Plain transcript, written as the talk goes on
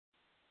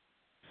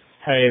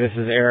Hey, this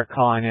is Eric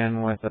calling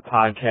in with the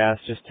podcast,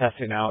 just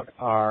testing out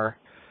our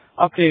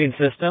updating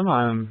system.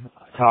 I'm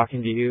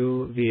talking to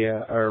you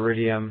via our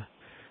Iridium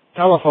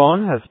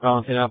telephone that's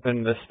bouncing up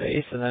into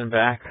space and then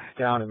back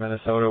down to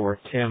Minnesota where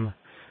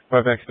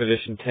Web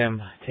Expedition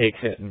Tim takes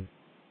it and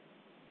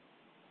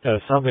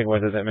does something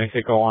with it that makes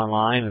it go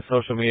online and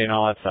social media and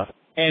all that stuff.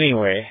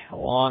 Anyway, a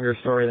longer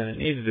story than it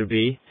needed to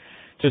be.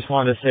 Just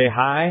wanted to say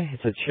hi.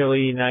 It's a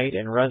chilly night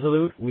in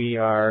Resolute. We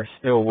are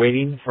still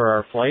waiting for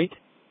our flight.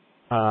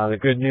 The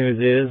good news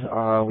is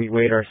we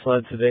weighed our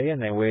sled today,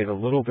 and they weighed a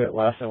little bit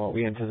less than what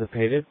we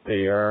anticipated.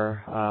 They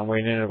are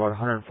weighing in at about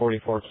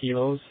 144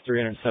 kilos,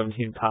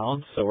 317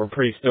 pounds, so we're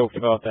pretty stoked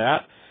about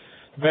that.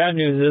 The bad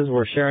news is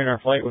we're sharing our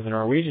flight with a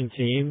Norwegian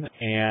team,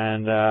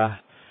 and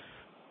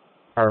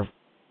our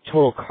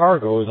total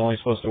cargo is only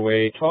supposed to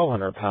weigh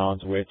 1,200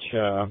 pounds, which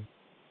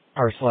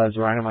our sleds,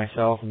 Ryan and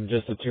myself, and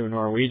just the two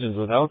Norwegians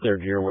without their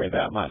gear weigh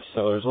that much.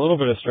 So there's a little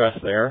bit of stress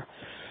there.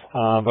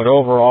 But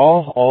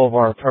overall, all of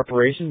our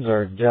preparations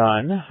are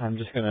done. I'm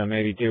just going to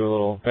maybe do a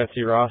little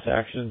Betsy Ross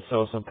action,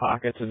 sew some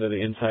pockets into the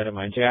inside of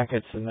my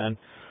jackets, and then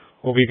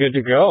we'll be good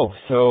to go.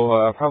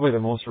 So probably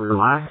the most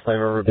relaxed I've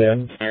ever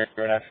been.